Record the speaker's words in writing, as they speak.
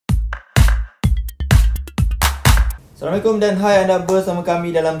Assalamualaikum dan hai, anda bersama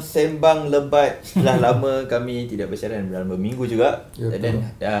kami dalam Sembang Lebat. Setelah lama kami tidak bersiaran, dalam berminggu juga.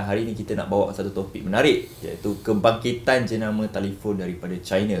 Dan hari ini kita nak bawa satu topik menarik, iaitu kebangkitan jenama telefon daripada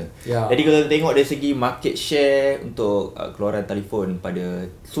China. Jadi kalau kita tengok dari segi market share untuk keluaran telefon pada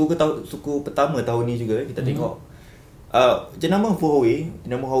suku pertama tahun ni juga, kita tengok jenama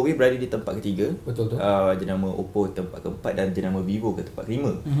Huawei berada di tempat ketiga. Betul. Jenama Oppo tempat keempat dan jenama Vivo ke tempat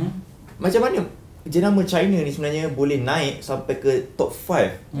kelima. Macam mana jenama China ni sebenarnya boleh naik sampai ke top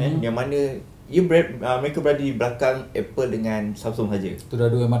 5 yang mana mereka berada di belakang Apple dengan Samsung saja. Tu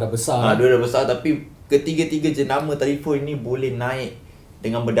dua memang dah besar. Dua dah besar, tapi ketiga-tiga jenama telefon ni boleh naik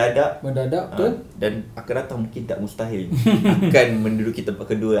dengan mendadak betul. Dan akan datang mungkin tak mustahil akan menduduki tempat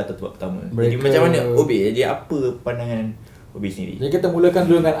kedua atau tempat pertama. Jadi macam mana Obi? Jadi apa pandangan Obi sendiri? Jadi kita mulakan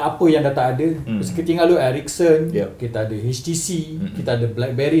dulu dengan apa yang dah tak ada. Kita tinggal dulu Ericsson, kita ada HTC, kita ada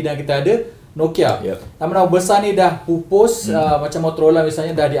BlackBerry dan kita ada Nokia. Nama-nama besar ni dah pupus. Macam Motorola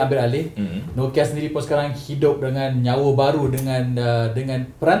misalnya dah diambil alih. Nokia sendiri pun sekarang hidup dengan nyawa baru dengan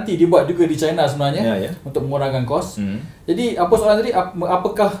peranti dibuat juga di China sebenarnya untuk mengurangkan kos. Jadi apa soalan tadi,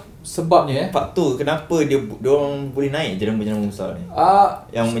 apakah sebabnya faktor kenapa dia orang boleh naik jenama-jenama besar ni?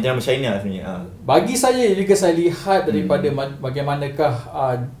 Yang jenama China sebenarnya. Bagi saya juga, saya lihat daripada bagaimanakah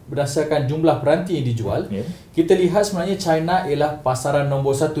berdasarkan jumlah peranti yang dijual, kita lihat sebenarnya China ialah pasaran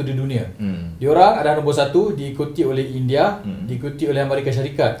nombor 1 di dunia. Diorang adalah nombor 1, diikuti oleh India, diikuti oleh Amerika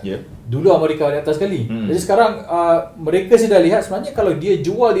Syarikat. Dulu Amerika di atas sekali. Jadi sekarang mereka sudah lihat sebenarnya kalau dia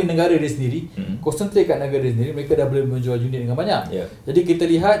jual di negara dia sendiri, konsentrate kat negara dia sendiri, mereka dah boleh menjual unit dengan banyak. Jadi kita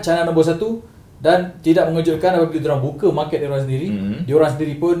lihat China nombor 1, dan tidak mengejutkan apabila diorang buka market diorang sendiri. Diorang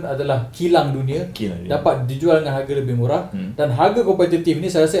sendiri pun adalah kilang dunia, dapat dijual dengan harga lebih murah. Dan harga kompetitif ni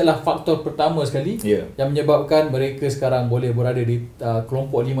saya rasa adalah faktor pertama sekali yang menyebabkan mereka sekarang boleh berada di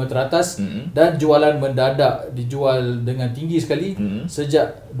kelompok 5 teratas. Dan jualan mendadak dijual dengan tinggi sekali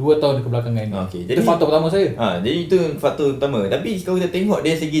sejak 2 tahun kebelakangan ini. Itu faktor pertama saya. Jadi itu faktor utama. Tapi kalau kita tengok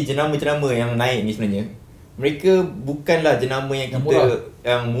dari segi jenama-jenama yang naik ni sebenarnya, mereka bukanlah jenama yang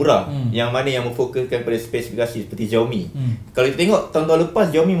murah, yang mana yang memfokuskan pada spesifikasi seperti Xiaomi. Kalau kita tengok tahun-tahun lepas,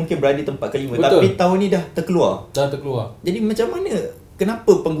 Xiaomi mungkin berada di tempat kelima. Tapi tahun ni dah terkeluar. Jadi macam mana,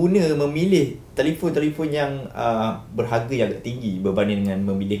 kenapa pengguna memilih telefon-telefon yang berharga yang agak tinggi berbanding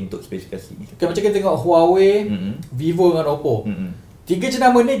dengan memilih untuk spesifikasi ni? Macam kita tengok Huawei, Vivo dengan Oppo. Tiga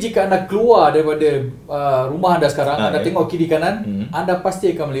jenama ni jika anda keluar daripada rumah anda sekarang, anda tengok kiri kanan, anda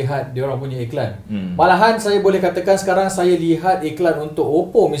pasti akan melihat diorang punya iklan. Malahan saya boleh katakan sekarang saya lihat iklan untuk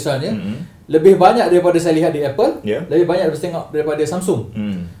Oppo misalnya lebih banyak daripada saya lihat di Apple, lebih banyak daripada Samsung.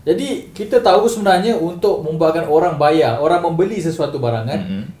 Jadi kita tahu sebenarnya untuk membuatkan orang bayar, orang membeli sesuatu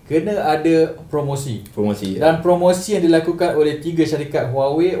barangan, kena ada promosi. Dan promosi yang dilakukan oleh tiga syarikat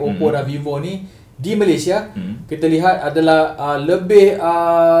Huawei, Oppo dan Vivo ni di Malaysia, kita lihat adalah lebih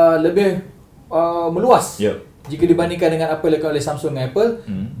meluas jika dibandingkan dengan apa yang dilakukan oleh Samsung dan Apple.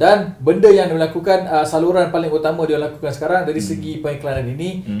 Dan benda yang dilakukan, saluran paling utama dia lakukan sekarang dari segi pengiklanan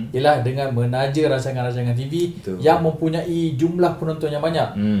ini ialah dengan menaja rancangan-rancangan TV yang mempunyai jumlah penonton yang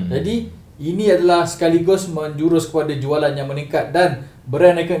banyak. Jadi ini adalah sekaligus menjurus kepada jualan yang meningkat dan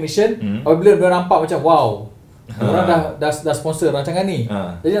brand recognition. Apabila dia nampak macam wow, orang dah sponsor rancangan ni,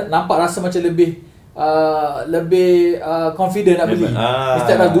 jadi nampak rasa macam lebih confident nak beli.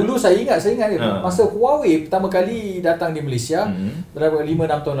 Instead dulu saya ingat masa Huawei pertama kali datang di Malaysia dalam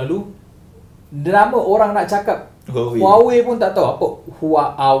 5-6 tahun lalu, nama orang nak cakap Huawei pun tak tahu apa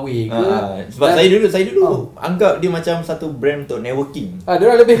Huawei ke. Sebab saya dulu anggap dia macam satu brand untuk networking. Dia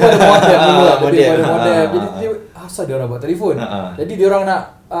orang lebih pada model dulu, lebih pada model. Jadi asal dia orang buat telefon. Jadi dia orang nak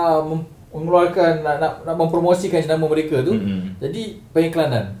mengeluarkan, nak mempromosikan jenama mereka tu. Jadi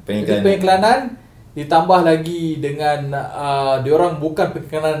pengiklanan ditambah lagi dengan diorang bukan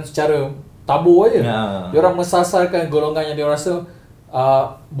pengiklanan secara tabur aja. Diorang mensasarkan golongan yang diorang rasa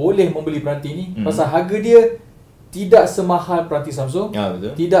boleh membeli peranti ni, pasal harga dia tidak semahal peranti Samsung,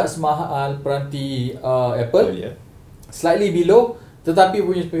 tidak semahal peranti Apple, slightly below, tetapi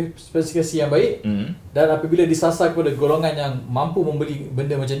punya spesifikasi yang baik. Dan apabila disasar kepada golongan yang mampu membeli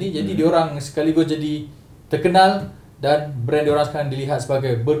benda macam ni, jadi diorang sekaligus jadi terkenal dan brand diorang sekarang dilihat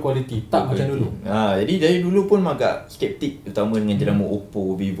sebagai berkualiti, tak macam dulu. Jadi dari dulu pun agak skeptik, terutama dengan jenama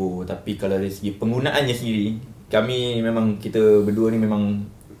Oppo, Vivo. Tapi kalau dari segi penggunaannya sendiri, kita berdua ni memang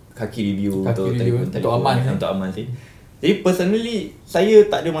kaki review untuk Amanz ni. Jadi personally saya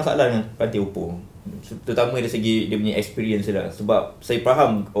tak ada masalah dengan peranti Oppo, terutama dari segi dia punya experience lah. Sebab saya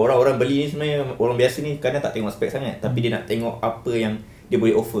faham orang-orang beli ni sebenarnya, orang biasa ni kadang tak tengok spek sangat, tapi dia nak tengok apa yang dia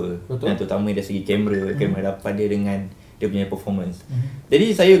boleh offer. Dan terutama dari segi kamera dapat dia dengan dia punya performance.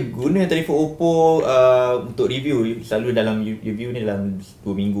 Jadi saya guna telefon Oppo untuk review, selalu dalam review ni dalam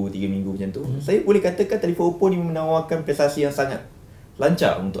 2 minggu, 3 minggu macam tu. Saya boleh katakan telefon Oppo ni menawarkan prestasi yang sangat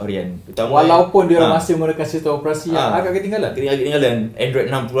lancar untuk harian. Walaupun dia masih menggunakan sistem operasi yang agak ketinggalan. Android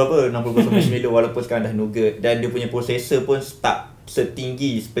 60 walaupun sekarang dah nougat, dan dia punya prosesor pun tak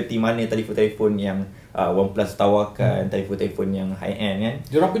setinggi seperti mana telefon-telefon yang OnePlus tawarkan, telefon-telefon yang high end kan.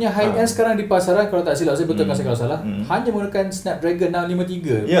 Diorang punya high end sekarang di pasaran, kalau tak silap saya betulkan saya kalau salah, hanya menggunakan Snapdragon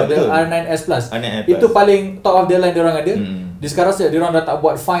 653 pada R9S Plus. Itu paling top of the line diorang ada. Di sekarang diorang dah tak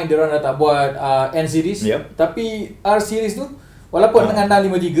buat Find, diorang dah tak buat N series, tapi R series tu walaupun dengan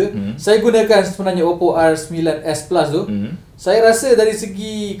 653, saya gunakan sebenarnya Oppo R9S Plus tu. Saya rasa dari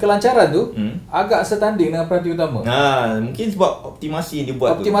segi kelancaran tu agak setanding dengan peranti utama. Mungkin sebab optimasi yang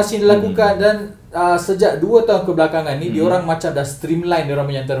dibuat optimasi yang dilakukan dan sejak 2 tahun kebelakangan ni diorang macam dah streamline diorang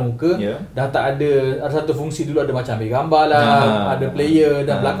punya antarmuka. Dah tak ada satu fungsi. Dulu ada macam ambil gambar lah, ada player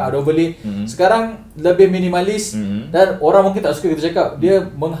dan belakang ada overlay. Sekarang lebih minimalis dan orang mungkin tak suka kita cakap dia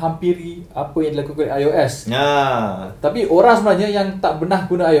menghampiri apa yang dilakukan iOS. Tapi orang sebenarnya yang tak pernah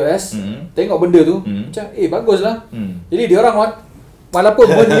guna iOS tengok benda tu macam baguslah. Jadi diorang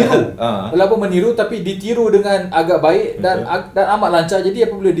walaupun meniru tapi ditiru dengan agak baik dan amat lancar. Jadi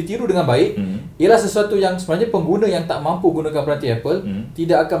apabila ditiru dengan baik, ialah sesuatu yang sebenarnya pengguna yang tak mampu gunakan peranti Apple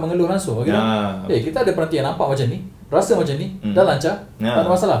tidak akan mengeluh langsung. Kita ada peranti yang nampak macam ni, rasa macam ni, dan lancar, tak ada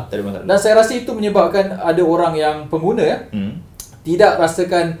masalah. Dan saya rasa itu menyebabkan ada orang yang pengguna tidak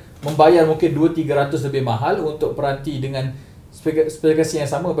rasakan membayar mungkin 200-300 lebih mahal untuk peranti dengan spesifikasi yang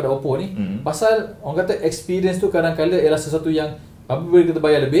sama pada Oppo ni. Pasal orang kata experience tu kadang-kadang ialah sesuatu yang apabila kita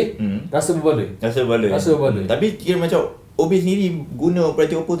bayar lebih, rasa berbaloi. Tapi kira macam OB sendiri guna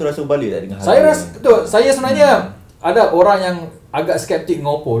peranti Oppo tu rasa berbaloi tak dengan saya rasa betul. Saya sebenarnya ada orang yang agak skeptik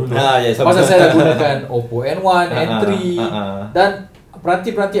dengan Oppo dulu. Pasal saya dah gunakan Oppo N1, N3 dan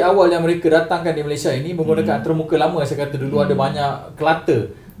peranti-peranti awal yang mereka datangkan di Malaysia ini menggunakan termuka lama. Saya kata dulu ada banyak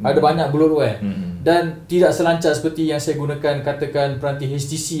clutter, ada banyak bloatware dan tidak selancar seperti yang saya gunakan, katakan peranti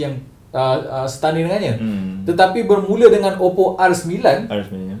HTC yang setanding dengannya. Tetapi bermula dengan Oppo R9,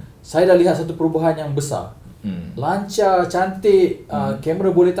 saya dah lihat satu perubahan yang besar. Lancar, cantik, kamera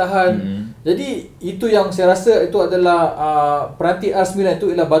boleh tahan. Jadi itu yang saya rasa itu adalah peranti R9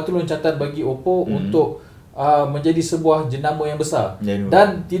 itu ialah batu loncatan bagi Oppo untuk menjadi sebuah jenama yang besar.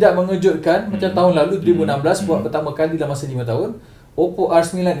 Dan tidak mengejutkan macam tahun lalu 2016 buat pertama kali dalam masa 5 tahun, Oppo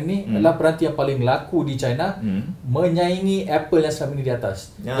R9 ini adalah peranti yang paling laku di China, menyaingi Apple yang selama ini di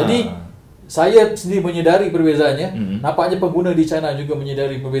atas. Jadi saya sendiri menyedari perbezaannya. Nampaknya pengguna di China juga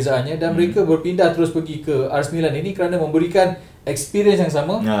menyedari perbezaannya dan mereka berpindah terus pergi ke R9 ini kerana memberikan experience yang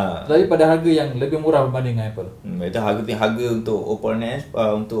sama tapi pada harga yang lebih murah berbanding dengan Apple. Itu harga untuk Oppo R9S,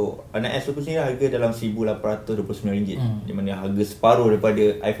 untuk R9S tu sendiri harga dalam RM1,829, di mana harga separuh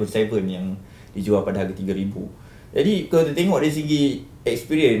daripada iPhone 7 yang dijual pada harga RM3,000. Jadi kalau kita tengok dari segi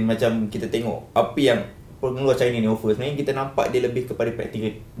experience, macam kita tengok apa yang pengeluar China ni offer, sebenarnya kita nampak dia lebih kepada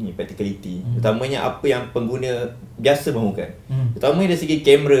practicality. Utamanya apa yang pengguna biasa mahukan. Utamanya dari segi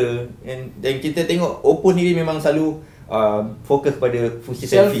kamera, dan kita tengok Oppo sendiri memang selalu fokus pada fungsi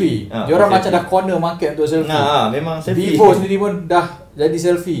selfie. Diorang macam dah corner market untuk selfie. Memang selfie. Vivo sendiri pun dah jadi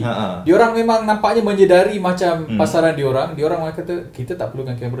selfie. Diorang memang nampaknya menyedari macam pasaran diorang. Diorang kata kita tak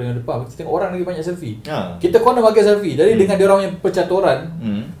perlukan kamera yang depan, kita tengok orang lagi banyak selfie. Kita corner market selfie. Jadi dengan diorang yang percaturan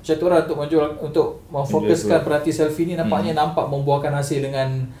untuk menjual, untuk memfokuskan peranti selfie ni, nampaknya nampak membuahkan hasil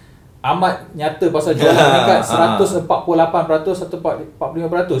dengan amat nyata. Pasal jualan meningkat 148% atau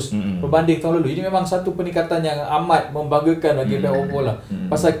 45% berbanding tahun lalu. Ini memang satu peningkatan yang amat membanggakan bagi pihak Oppo lah.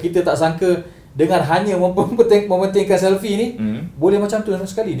 Pasal kita tak sangka dengan hanya mementingkan selfie ni boleh macam tu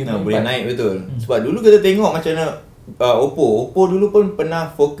sekali dia boleh naik betul. Sebab dulu kita tengok macam mana Oppo dulu pun pernah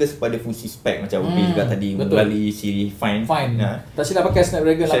fokus pada fungsi spek macam OP juga tadi melalui siri Find. Tak silap pakai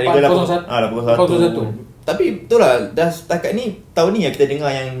Snapdragon 801. Tapi betul lah, dah setakat ni tahun ni yang kita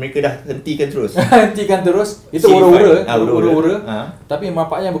dengar yang mereka dah hentikan terus. Itu ura-ura. Tapi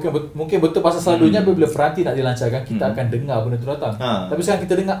nampaknya mungkin betul pasal selalunya bila peranti nak dilancarkan kita akan dengar benda tu datang. Tapi sekarang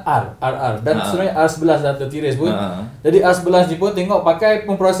kita dengar R dan sebenarnya R11 dah tertiris pun. Jadi R11 ni pun tengok pakai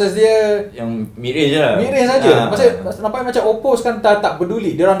memproses dia yang mirip je lah. Mirip saja. Pasal nampaknya macam Oppo sekarang tak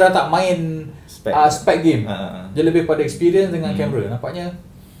peduli. Dia orang dah tak main spec game. Dia lebih pada experience dengan kamera. Nampaknya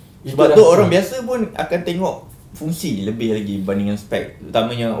sebab tu orang biasa pun akan tengok fungsi lebih lagi berbanding dengan spek.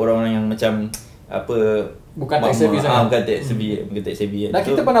 Utamanya orang-orang yang macam bukan tech savvy sangat. Bukan tech savvy. Nah,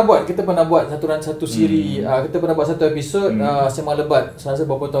 kita pernah buat satu siri, kita pernah buat satu episod Sembang Lebat selasa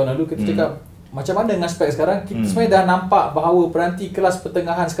beberapa tahun lalu. Kita cakap macam mana dengan spek sekarang. Kita sebenarnya dah nampak bahawa peranti kelas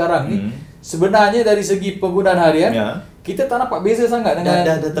pertengahan sekarang ni sebenarnya dari segi penggunaan harian kita tak nampak beza sangat dengan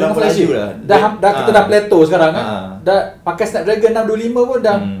dah terlalu flagship laju lah. dah kita dah plateau sekarang kan. Dah pakai Snapdragon 625 pun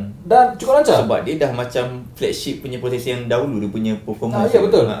dah cukup lancar. Sebab dia dah macam flagship punya prosesor yang dahulu, dia punya performance. Ya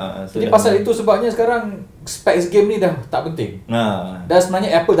betul. So jadi pasal itu sebabnya sekarang specs game ni dah tak penting. Dan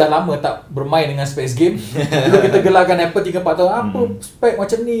sebenarnya Apple dah lama tak bermain dengan specs game. Dulu kita gelarkan Apple 3-4 tahun, apa spek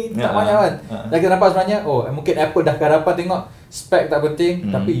macam ni tak banyak kan. Dan kita nampak sebenarnya mungkin Apple dah ke hadapan tengok spek tak penting,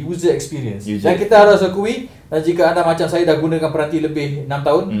 tapi user experience. Dan kita harus akui, dan jika anda macam saya dah gunakan peranti lebih 6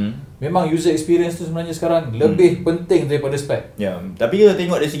 tahun, memang user experience tu sebenarnya sekarang lebih penting daripada spek. Ya, tapi kita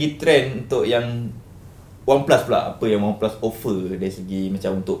tengok dari segi trend untuk yang OnePlus pula, apa yang OnePlus offer dari segi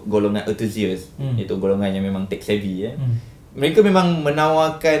macam untuk golongan enthusiast, iaitu golongan yang memang tech savvy mereka memang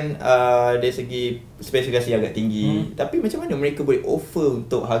menawarkan dari segi spesifikasi agak tinggi, tapi macam mana mereka boleh offer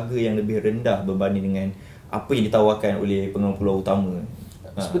untuk harga yang lebih rendah berbanding dengan apa yang ditawarkan oleh pengeluar utama?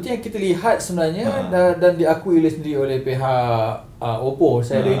 Seperti yang kita lihat sebenarnya dan diakui sendiri oleh pihak Oppo.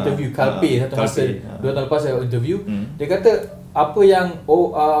 Saya ada interview Kalpe satu masa 2 tahun lepas saya interview. Dia kata apa yang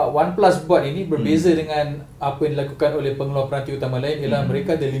OnePlus buat ini berbeza dengan apa yang dilakukan oleh pengeluar peranti utama lain ialah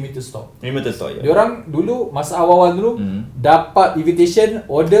mereka ada limited stock. Limited stock, ya. Diorang dulu masa awal-awal dulu dapat invitation,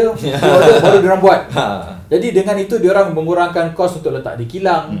 order baru diorang buat. Jadi dengan itu diorang mengurangkan kos untuk letak di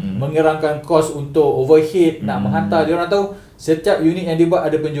kilang, mengurangkan kos untuk overhead nak menghantar. Diorang tahu setiap unit yang dibuat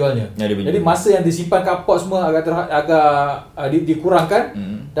ada penjualnya. Jadi masa yang disimpan kapot semua agak dikurangkan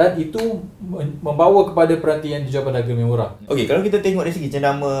dan itu membawa kepada peranti yang dijual pada harga yang murah. Okey, kalau kita tengok dari segi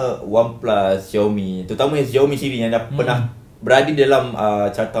jenama OnePlus, Xiaomi, terutama Xiaomi sendiri yang dah pernah berada dalam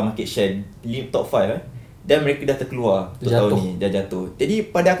carta market share top 5 dan mereka dah terkeluar tahun ni, dah jatuh.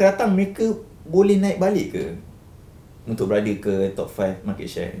 Jadi pada akan datang mereka boleh naik balik ke untuk berada ke top 5 market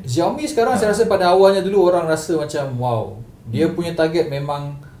share? Xiaomi sekarang saya rasa pada awalnya dulu orang rasa macam wow, dia punya target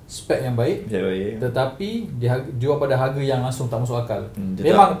memang spek yang baik, tetapi dia jual pada harga yang langsung tak masuk akal.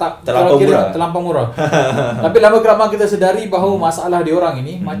 Memang tak terlampau murah. Tapi lama kelamaan kita sedari bahawa masalah dia orang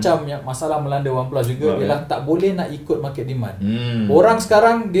ini macam yang masalah melanda OnePlus juga ialah tak boleh nak ikut market demand. Orang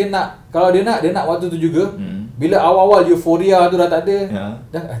sekarang dia nak, kalau dia nak waktu tu juga. Bila awal-awal euforia tu dah tak ada,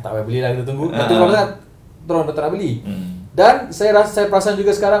 dah tak payah belilah, kita tunggu. Terus dah tak nak beli. Dan saya perasan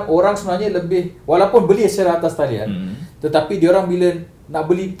juga sekarang orang sebenarnya lebih, walaupun beli secara atas talian, tetapi diorang bila nak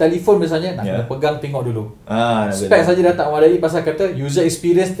beli telefon misalnya nak kena pegang tengok dulu. Spek saja dah tak memadai, pasal kata user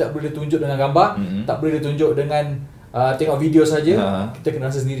experience tak boleh ditunjuk dengan gambar, tak boleh ditunjuk dengan tengok video saja, kita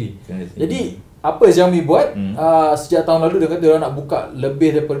kena rasa sendiri. Jadi apa Xiaomi buat sejak tahun lalu, dia kata diorang nak buka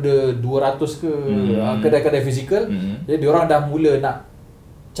lebih daripada 200 ke kedai-kedai fizikal. Jadi diorang dah mula nak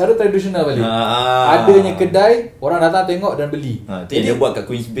cara tradisional balik. Adanya kedai, orang datang tengok dan beli. Jadi dia buat kat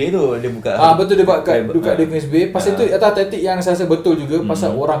Queens Bay tu, dia buka. Betul, dia buat kat di Queens Bay. Pasal itu atas taktik yang saya rasa betul juga,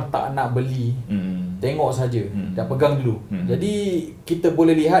 pasal orang tak nak beli. Tengok saja, dah pegang dulu. Jadi kita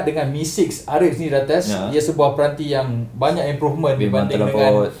boleh lihat dengan Mi 6 Arif ni dah test, ia sebuah peranti yang banyak improvement berbanding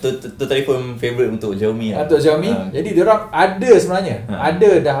dengan tu telefon favorite untuk Xiaomi. Untuk Xiaomi. Jadi diorang ada sebenarnya,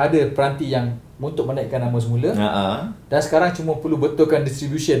 dah ada peranti yang untuk menaikkan nama semula. Dan sekarang cuma perlu betulkan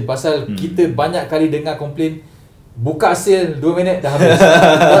distribution. Pasal kita banyak kali dengar komplain buka sale 2 minit dah habis.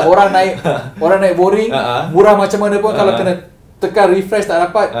 Orang naik boring, murah macam mana pun kalau kena tekan refresh tak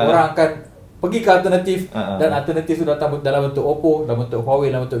dapat, orang akan pergi ke alternatif. Dan alternatif tu datang dalam bentuk Oppo, dalam bentuk Huawei,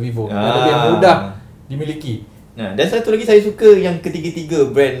 dalam bentuk Vivo, yang lebih mudah dimiliki. Dan satu lagi saya suka yang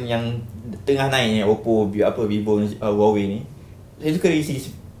ketiga-tiga brand yang tengah naik, Oppo, Vivo, Huawei ni. Saya suka dari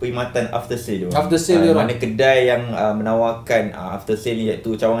segi perkhidmatan after sale dia. After sale dia mana kedai yang menawarkan after sale ni,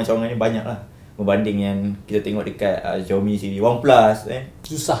 iaitu cawangan-cawangan ni banyak lah berbanding yang kita tengok dekat Xiaomi sendiri. OnePlus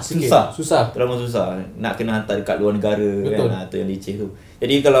susah sikit. Terlalu susah nak kena hantar dekat luar negara. Betul. Kan, tu yang leceh tu.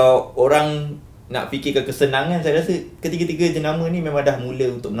 Jadi kalau orang nak fikirkan kesenangan, saya rasa ketiga-tiga jenama ni memang dah mula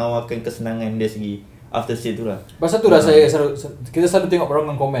untuk menawarkan kesenangan dari segi after sale tu lah. Pasal tu lah kita selalu tengok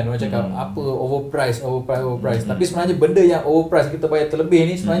orang komen, orang cakap apa overprice. Tapi sebenarnya benda yang overprice kita bayar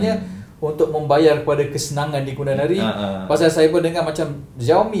terlebih ni sebenarnya untuk membayar kepada kesenangan di kemudian hari. Pasal saya pun dengar macam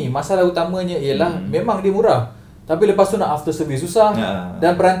Xiaomi, masalah utamanya ialah memang dia murah, tapi lepas tu nak after service susah.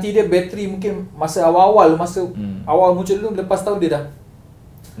 Dan peranti dia bateri mungkin masa awal awal muncul dulu, lepas tahun dia dah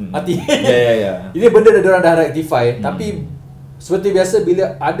mati. Ini benda diorang dah rectify. Tapi seperti biasa,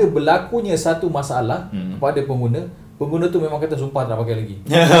 bila ada berlakunya satu masalah kepada pengguna tu memang kata sumpah tak pakai lagi.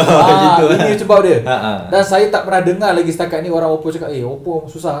 Ini sebab dia. Dan saya tak pernah dengar lagi setakat ni orang Oppo cakap Oppo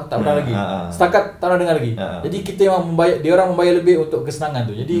susah, tak pernah lagi. Setakat tak pernah dengar lagi. Jadi kita memang membayar, dia orang membayar lebih untuk kesenangan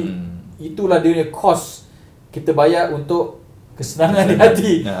tu. Jadi itulah dia punya cost kita bayar untuk kesenangan di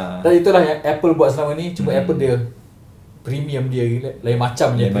hati. Dan itulah yang Apple buat selama ni. Cuma Apple dia premium dia lain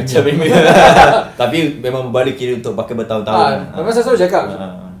macam je. Macam premium. Tapi memang berbalik kira untuk pakai bertahun-tahun. Memang saya selalu cakap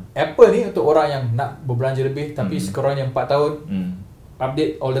Apple ni untuk orang yang nak berbelanja lebih tapi sekurangnya 4 tahun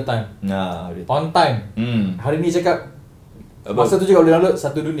update all the time. On time. Hari ni cakap masa tu juga boleh download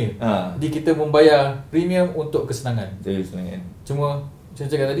satu dunia. Jadi kita membayar premium untuk kesenangan. Cuma saya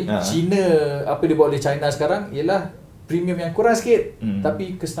cakap tadi, China, apa dia buat oleh China sekarang ialah premium yang kurang sikit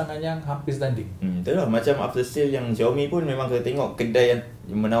tapi kesenangan yang hampir setanding. Itulah macam after sale yang Xiaomi pun memang kalau tengok kedai yang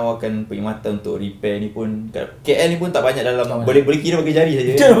menawarkan perkhidmatan untuk repair ni pun KL ni pun tak banyak dalam boleh kira pakai jari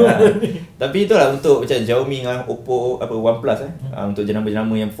saja. Tapi itulah untuk macam Xiaomi dengan Oppo OnePlus untuk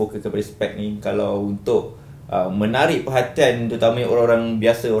jenama-jenama yang fokus kepada spek ni, kalau untuk menarik perhatian terutamanya orang-orang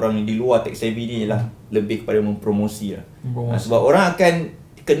biasa, orang di luar tech savvy ni ialah lebih kepada mempromosi lah. Sebab orang akan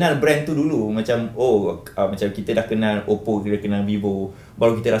kenal brand tu dulu, macam macam kita dah kenal Oppo, kita dah kenal Vivo,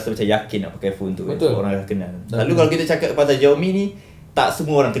 baru kita rasa macam yakin nak pakai phone tu. Betul. Orang dah kenal. Lalu kalau kita cakap pasal Xiaomi ni, tak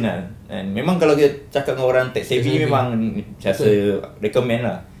semua orang kenal. And memang kalau kita cakap dengan orang tech savvy memang saya rasa recommend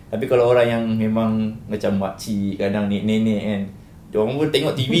lah. Tapi kalau orang yang memang macam makcik, kadang nenek kan, diorang pun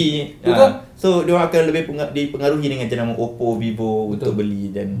tengok TV so diorang akan lebih dipengaruhi dengan jenama Oppo, Vivo untuk beli.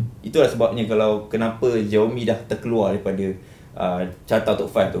 Dan itulah sebabnya kalau kenapa Xiaomi dah terkeluar daripada carta top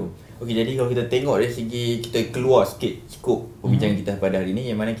 5 tu. Okey, jadi kalau kita tengok dari segi, kita keluar sikit skop perbincangan kita pada hari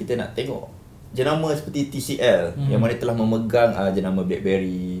ni, yang mana kita nak tengok jenama seperti TCL yang mana telah memegang jenama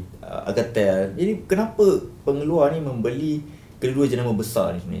BlackBerry, Alcatel. Jadi kenapa pengeluar ni membeli kedua jenama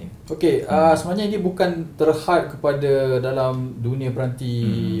besar ni sebenarnya? Okey, sebenarnya ini bukan terhad kepada dalam dunia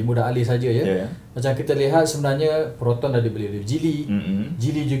peranti mudah alih saja ya. Macam kita lihat sebenarnya Proton dah dibeli oleh Geely,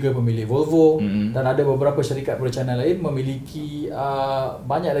 Geely juga memilih Volvo, dan ada beberapa syarikat China lain memiliki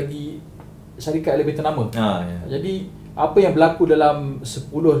banyak lagi syarikat yang lebih ternama. Jadi apa yang berlaku dalam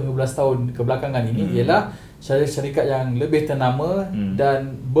 10-15 tahun kebelakangan ini ialah syarikat yang lebih ternama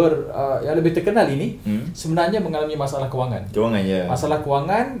dan yang lebih terkenal ini sebenarnya mengalami masalah kewangan. Masalah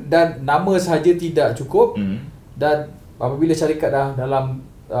kewangan, dan nama sahaja tidak cukup. Dan apabila syarikat dah dalam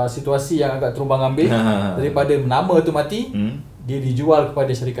situasi yang agak terumbang-ambing, daripada nama tu mati, dia dijual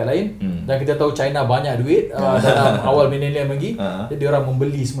kepada syarikat lain. Dan kita tahu China banyak duit dalam awal milenium lagi. Jadi orang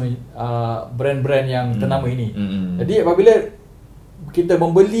membeli semua brand-brand yang ternama ini. Jadi apabila kita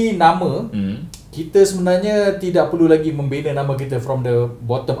membeli nama, kita sebenarnya tidak perlu lagi membina nama kita from the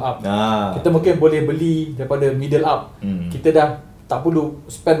bottom up. Kita mungkin boleh beli daripada middle up. Kita dah tak perlu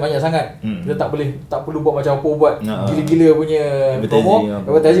spend banyak sangat. Kita tak perlu buat macam apa buat gila-gila punya promo.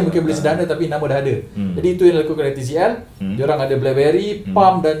 Advertising mungkin boleh sederhana tapi nama dah ada. Jadi itu yang dilakukan oleh TCL. Diorang ada BlackBerry,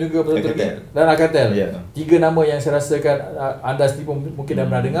 Palm dan juga Alcatel. 3 nama yang saya rasakan anda sendiri pun mungkin dah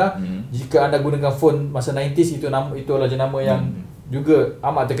pernah dengar. Jika anda gunakan phone masa 90s, itu adalah jenama yang juga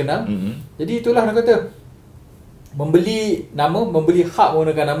amat terkenal. Jadi itulah orang kata, membeli nama, membeli hak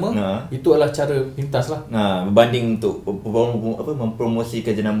menggunakan nama, itu adalah cara pintas lah. Berbanding untuk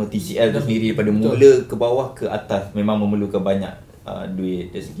mempromosikan jenama TCL tu sendiri daripada mula ke bawah ke atas, memang memerlukan banyak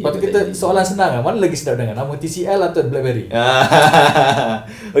duit dari segi. Lepas tu kita soalan senang, mana lagi sedap dengar, nama TCL atau BlackBerry?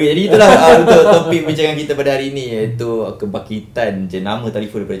 Okey, jadi itulah untuk topik bincangan kita pada hari ini, iaitu kebangkitan jenama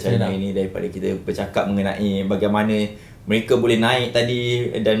telefon daripada China ini, daripada kita bercakap mengenai bagaimana mereka boleh naik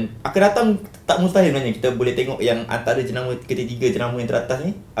tadi, dan akan datang tak mustahil sebenarnya kita boleh tengok yang antara jenama ketiga jenama yang teratas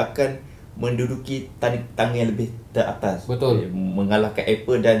ni akan menduduki tangga yang lebih teratas. Betul. Mengalahkan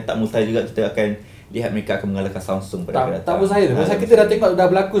Apple, dan tak mustahil juga kita akan lihat mereka akan mengalahkan Samsung pada akan datang. Tak mustahil. Masa kita dah tengok dah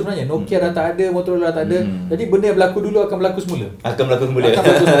berlaku sebenarnya. Nokia dah tak ada, Motorola dah tak ada. Jadi benda yang berlaku dulu akan berlaku semula.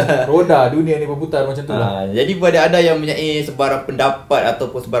 Roda dunia ni berputar macam tu lah. Jadi pada anda yang mempunyai sebarang pendapat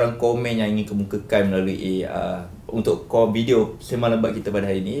ataupun sebarang komen yang ingin kemukakan melalui untuk video Sembang Lebat kita pada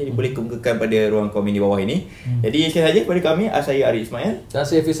hari ini, boleh kemukakan pada ruang komen di bawah ini. Jadi sekian saja pada kami, saya Arif Ismail dan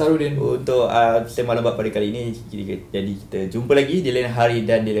saya Fisarudin untuk Sembang Lebat pada kali ini. Jadi kita jumpa lagi di lain hari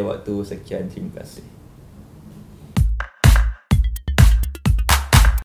dan di lain waktu. Sekian, terima kasih.